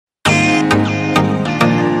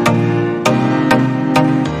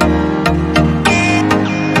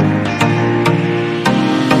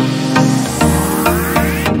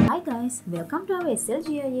welcome to our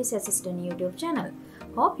SLGIS Assistant YouTube channel.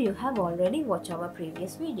 Hope you have already watched our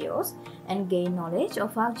previous videos and gained knowledge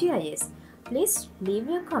of ArcGIS. Please leave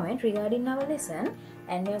your comment regarding our lesson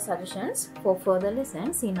and your suggestions for further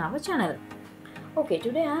lessons in our channel. Okay,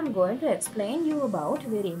 today I am going to explain you about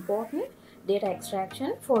very important data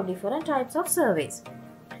extraction for different types of surveys.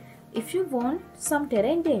 If you want some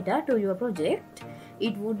terrain data to your project,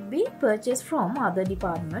 it would be purchased from other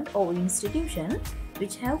department or institution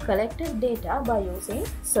which have collected data by using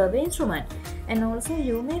survey instrument, and also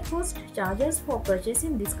you may post charges for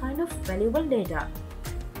purchasing this kind of valuable data.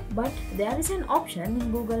 But there is an option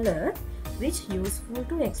in Google Earth which is useful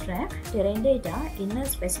to extract terrain data in a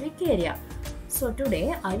specific area. So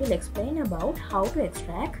today I will explain about how to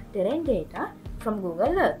extract terrain data from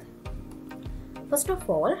Google Earth. First of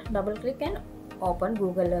all, double click and open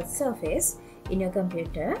Google Earth surface in your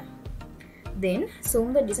computer. Then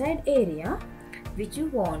zoom the desired area which you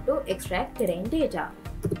want to extract terrain data.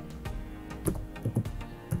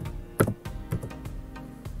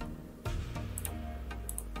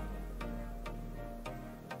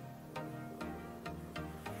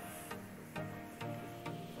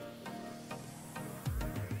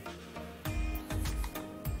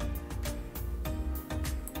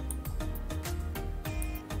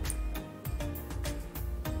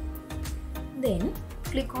 Then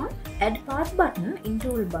click on Add Path button in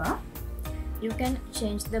toolbar. You can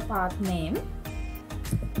change the path name.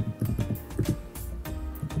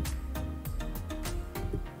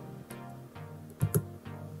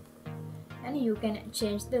 And you can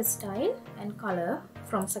change the style and color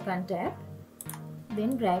from second tab.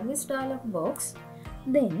 Then drag this dialog box.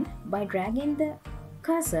 Then by dragging the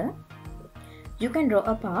cursor, you can draw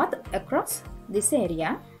a path across this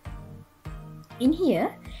area. In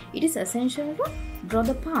here, it is essential to draw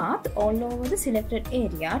the path all over the selected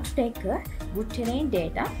area to take a good terrain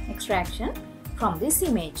data extraction from this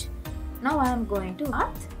image. Now I am going to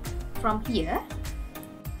start from here.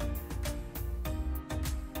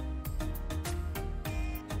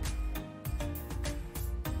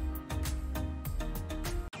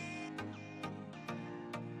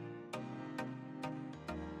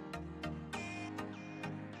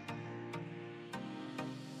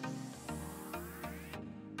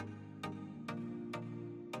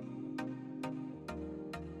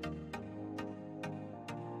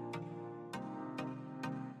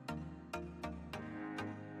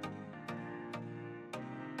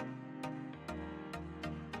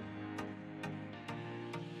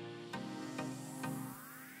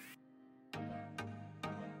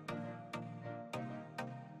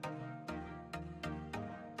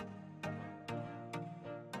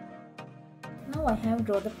 Now I have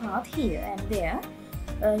drawn the path here and there.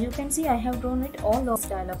 You can see I have drawn it all those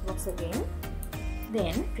dialog box again.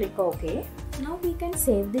 Then click OK. Now we can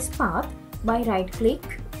save this path by right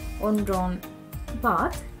click on drawn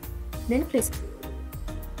path. Then click.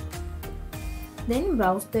 Then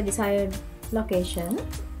browse the desired location.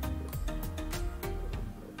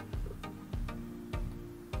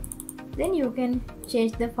 Then you can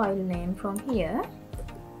change the file name from here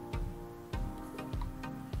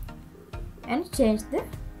and change the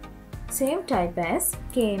save type as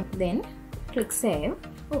KM. Then click save.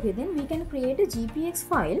 Okay, then we can create a GPX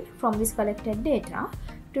file from this collected data.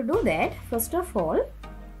 To do that, first of all,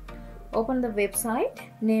 open the website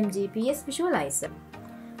named GPS Visualizer.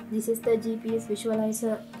 This is the GPS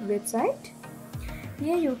Visualizer website.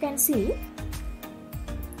 Here you can see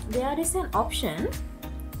there is an option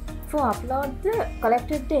for upload the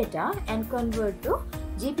collected data and convert to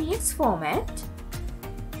GPX format.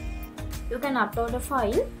 You can upload a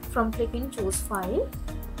file from clicking choose file.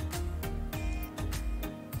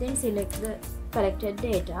 Then select the collected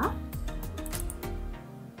data.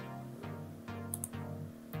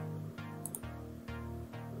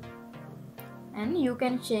 And you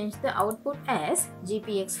can change the output as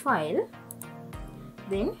GPX file.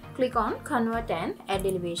 Then click on Convert and Add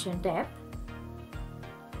Elevation tab.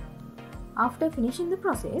 After finishing the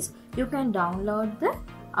process, you can download the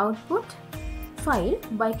output file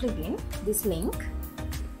by clicking this link.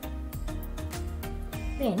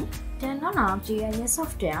 Then turn on ArcGIS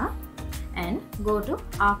software and go to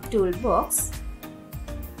Arc Toolbox.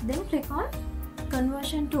 Then click on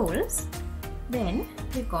Conversion Tools. Then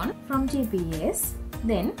click on From GPS.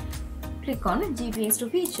 Then click on GPS to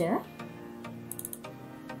Feature.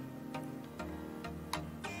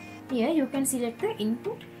 Here you can select the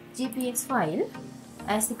input GPX file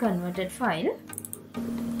as the converted file.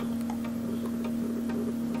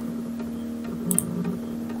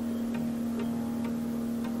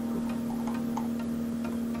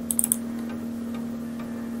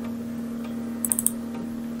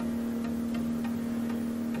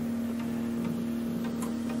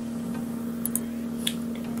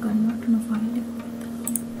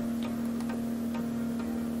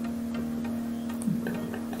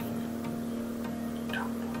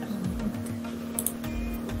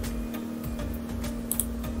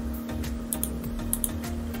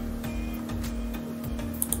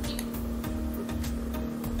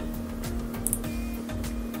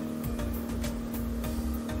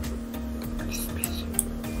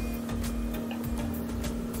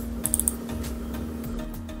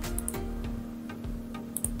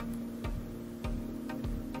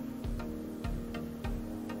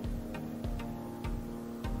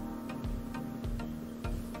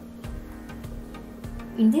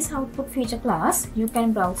 In this output feature class, you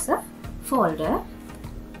can browse a folder.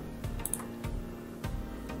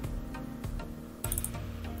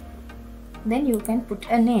 Then you can put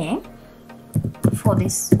a name for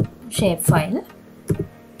this shapefile.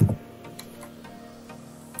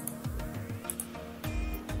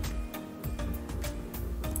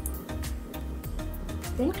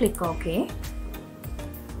 Then click OK.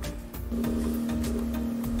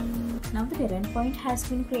 Now the terrain point has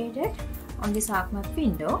been created on this ArcMap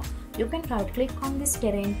window. You can right click on this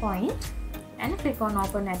terrain point and click on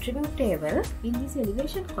Open Attribute Table. In this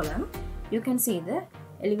elevation column, you can see the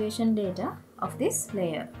elevation data of this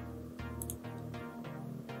layer.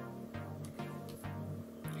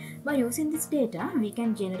 By using this data, we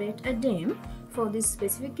can generate a DEM for this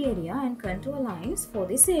specific area and contour lines for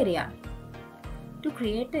this area. To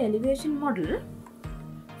create the elevation model,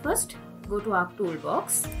 first go to Arc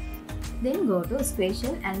Toolbox, then go to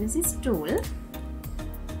Spatial Analysis Tool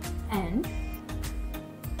and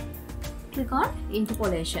click on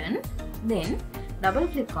Interpolation, then double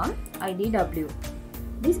click on IDW.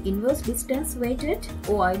 This inverse distance weighted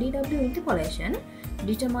or IDW interpolation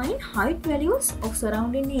determine height values of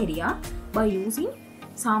surrounding area by using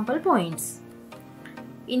sample points.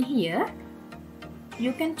 In here,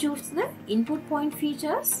 you can choose the input point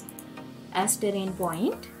features as terrain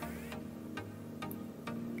point,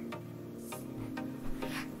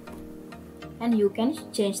 and you can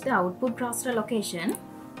change the output raster location.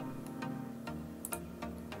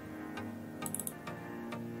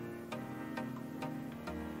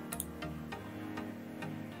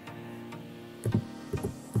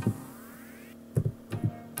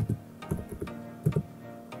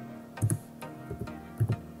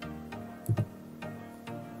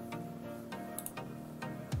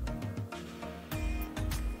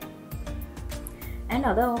 And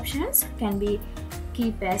other options can be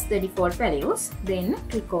keep as the default values, then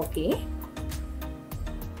click OK.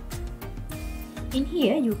 In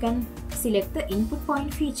here you can select the input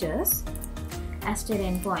point features as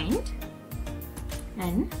terrain point,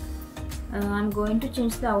 and I'm going to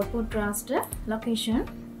change the output raster location.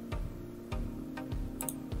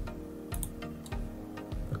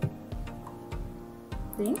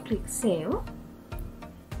 Then click Save.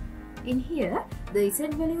 In here the Z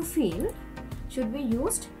value field should be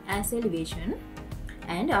used as elevation,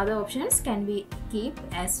 and other options can be keep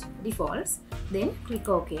as defaults. Then click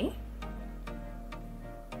OK.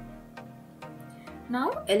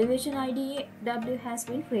 Now elevation IDW has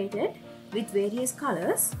been created with various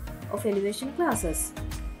colors of elevation classes.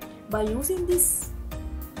 By using this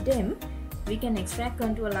DEM, we can extract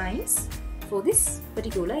contour lines for this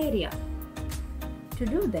particular area. To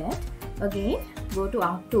do that, again go to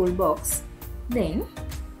Arc Toolbox, then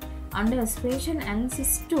under Spatial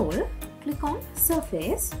Analysis Tool, click on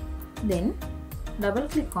Surface, then double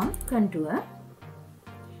click on Contour.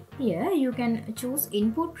 Here you can choose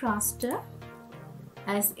Input Raster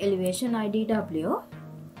as Elevation IDW,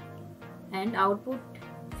 and Output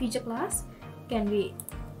Feature Class can be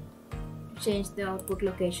change the output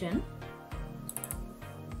location.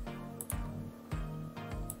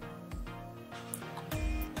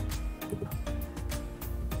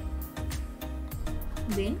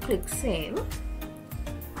 Then click Save,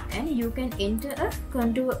 and you can enter a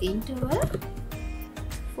contour interval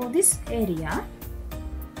for this area.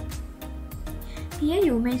 Here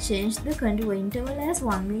you may change the contour interval as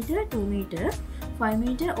 1 meter, 2 meter, 5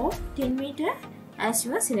 meter or 10 meter as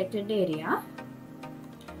your selected area,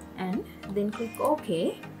 and then click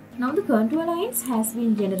OK. Now the contour lines has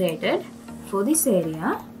been generated for this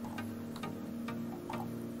area.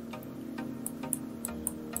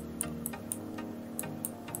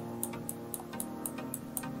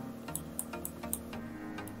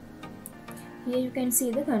 Here you can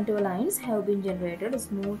see the contour lines have been generated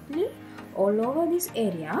smoothly all over this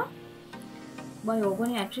area. By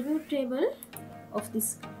opening attribute table of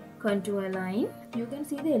this contour line, you can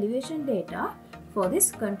see the elevation data for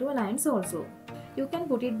this contour lines also. You can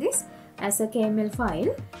put it this as a KML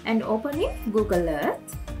file and open in Google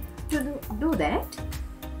Earth. To do that,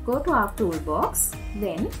 go to Arc Toolbox,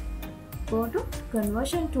 then go to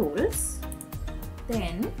Conversion Tools,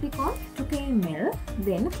 then click on to KML,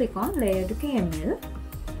 then click on Layer to KML,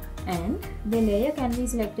 and the layer can be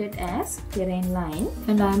selected as terrain line,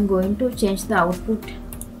 and I am going to change the output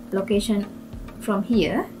location from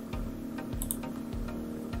here.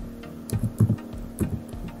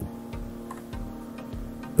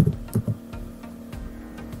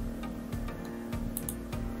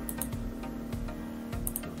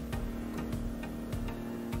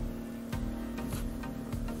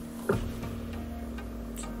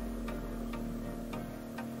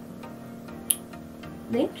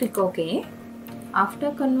 Then click OK.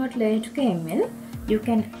 After convert layer to KML, you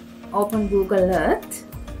can open Google Earth.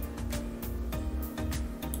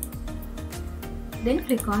 Then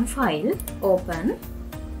click on File, Open.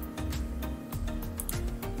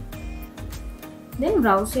 Then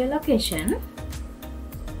browse your location.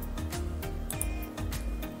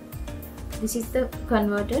 This is the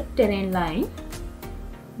converted terrain line.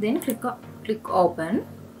 Then click Open.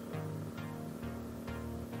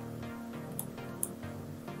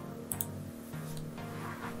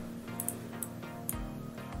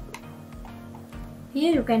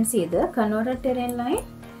 Here you can see the converted terrain line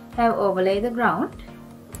have overlaid the ground.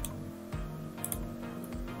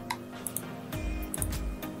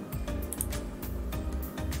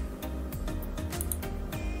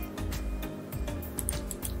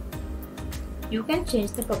 You can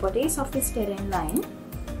change the properties of this terrain line.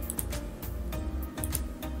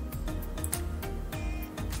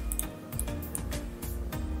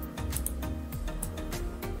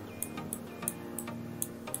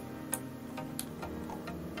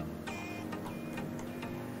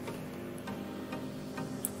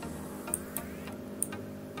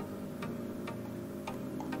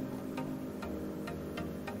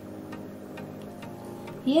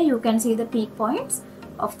 Here you can see the peak points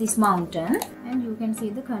of this mountain, and you can see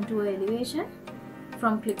the contour elevation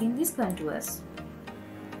from clicking these contours.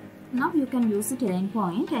 Now you can use the terrain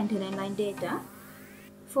point and terrain line data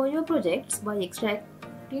for your projects by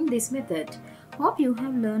extracting this method. Hope you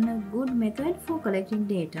have learned a good method for collecting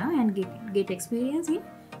data and get experience in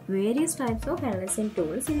various types of analyzing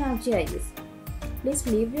tools in ArcGIS. Please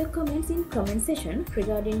leave your comments in comment section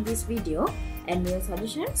regarding this video and your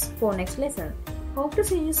suggestions for next lesson. Hope to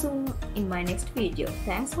see you soon in my next video.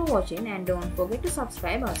 Thanks for watching and don't forget to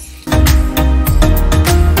subscribe us.